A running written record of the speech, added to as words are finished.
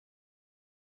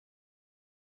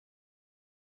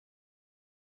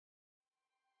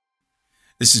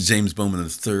This is James Bowman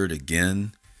III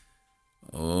again.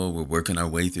 Oh, we're working our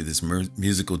way through this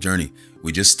musical journey.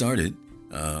 We just started.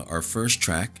 Our first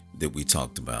track that we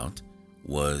talked about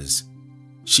was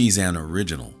She's an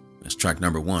Original. That's track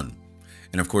number 1.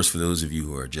 And of course, for those of you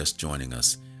who are just joining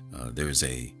us, there's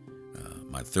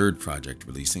my third project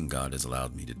releasing. God has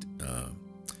allowed me to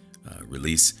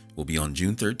release. Will be on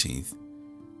June 13th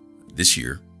this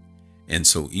year. And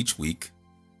so each week,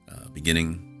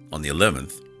 beginning on the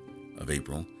 11th of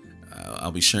April,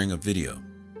 I'll be sharing a video,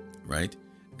 right,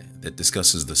 that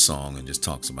discusses the song and just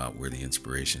talks about where the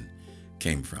inspiration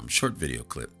came from. Short video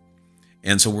clip.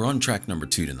 And so we're on track number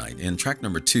 2 tonight. And track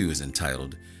number 2 is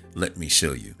entitled, Let Me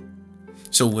Show You.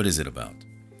 So what is it about?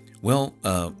 Well,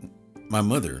 my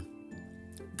mother,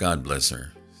 God bless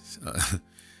her,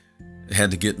 had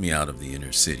to get me out of the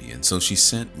inner city. And so she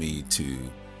sent me to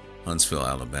Huntsville,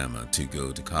 Alabama to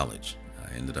go to college.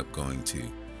 I ended up going to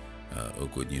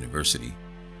Oakwood University.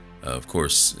 Of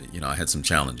course, I had some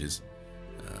challenges.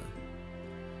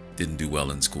 Didn't do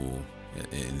well in school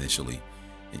initially.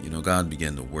 And, God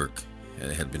began to work,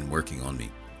 had been working on me.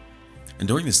 And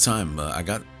during this time, I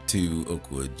got to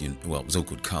Oakwood, it was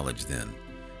Oakwood College then.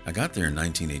 I got there in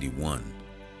 1981,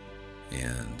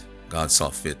 and God saw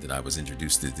fit that I was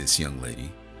introduced to this young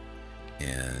lady.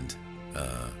 And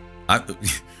I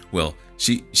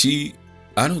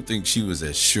don't think she was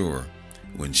as sure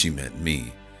when she met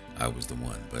me I was the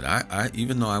one. But I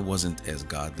even though I wasn't as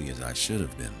godly as I should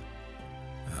have been,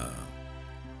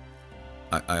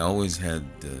 I always had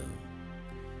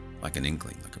like an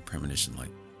inkling, like a premonition,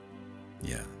 like,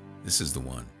 yeah, this is the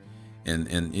one.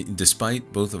 And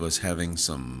despite both of us having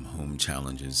some home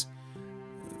challenges,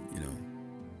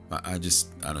 I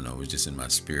don't know, it was just in my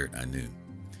spirit, I knew.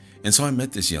 And so I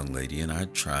met this young lady, and I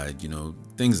tried,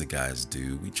 things that guys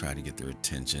do. We try to get their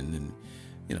attention, and,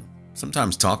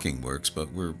 sometimes talking works, but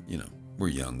we're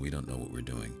young. We don't know what we're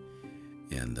doing.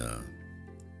 And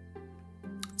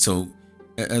so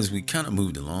as we kind of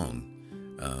moved along,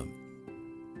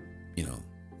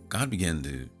 God began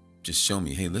to just show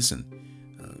me, hey, listen,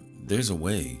 there's a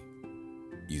way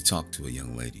you talk to a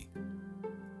young lady.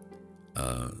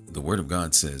 The Word of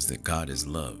God says that God is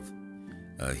love.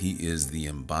 He is the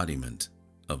embodiment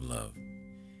of love.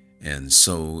 And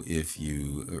so if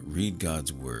you read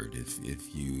God's Word,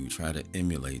 if you try to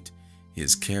emulate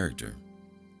His character,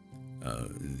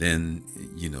 then,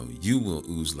 you will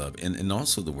ooze love. And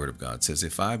also the Word of God says,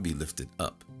 if I be lifted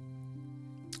up,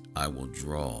 I will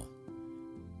draw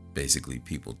basically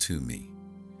people to me.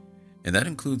 And that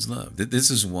includes love.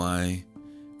 This is why,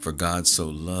 for God so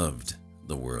loved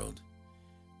the world,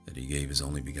 that He gave His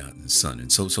only begotten Son.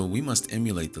 And so we must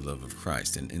emulate the love of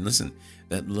Christ. And listen,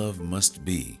 that love must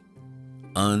be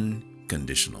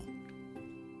unconditional.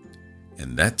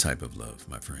 And that type of love,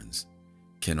 my friends,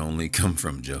 can only come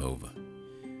from Jehovah.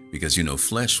 Because,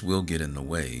 flesh will get in the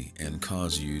way and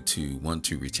cause you to want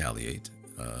to retaliate.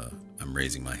 I'm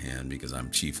raising my hand because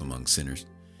I'm chief among sinners.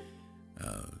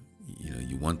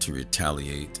 You want to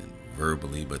retaliate and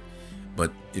verbally,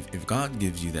 but if God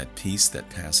gives you that peace that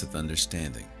passeth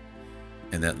understanding,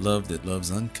 and that love that loves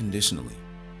unconditionally,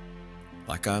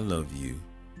 like I love you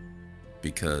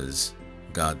because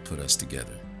God put us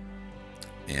together,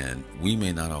 and we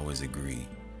may not always agree,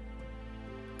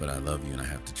 but I love you and I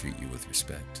have to treat you with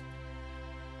respect.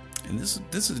 And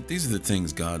these are the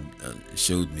things God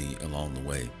showed me along the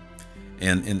way.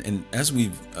 And as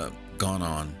we've gone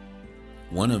on,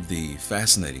 one of the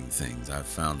fascinating things I've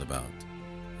found about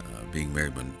being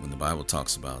married, when the Bible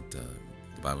talks about, the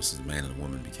Bible says a man and a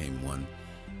woman became one,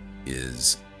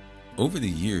 is over the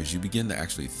years you begin to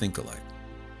actually think alike.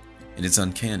 And it's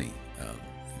uncanny.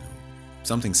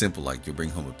 Something simple like you'll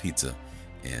bring home a pizza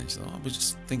and she'll say, oh, I was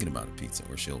just thinking about a pizza.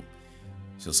 Or she'll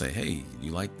say, hey,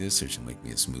 you like this? Or she'll make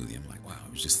me a smoothie. I'm like, wow, I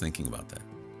was just thinking about that.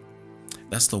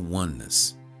 That's the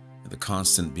oneness, the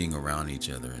constant being around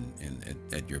each other and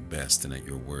at your best and at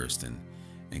your worst, and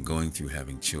going through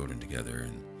having children together,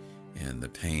 and the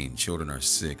pain. Children are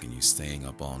sick and you staying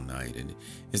up all night, and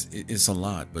it's a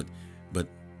lot. But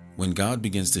when God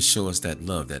begins to show us that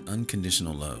love, that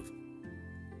unconditional love,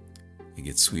 it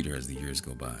gets sweeter as the years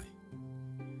go by.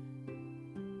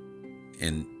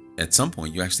 And at some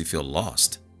point, you actually feel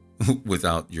lost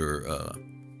without your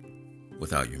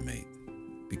mate,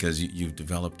 because you've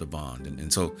developed a bond.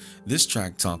 And so this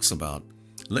track talks about,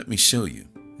 let me show you.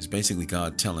 It's basically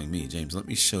God telling me, James, let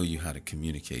me show you how to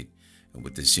communicate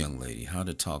with this young lady, how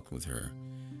to talk with her,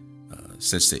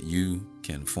 such that you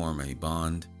can form a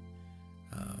bond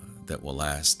that will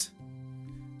last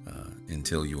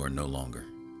until you are no longer.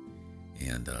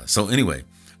 And so anyway,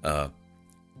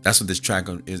 that's what this track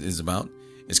is about.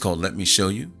 It's called Let Me Show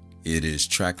You. It is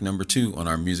track number 2 on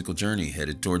our musical journey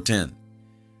headed toward 10.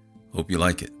 Hope you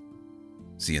like it.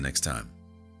 See you next time.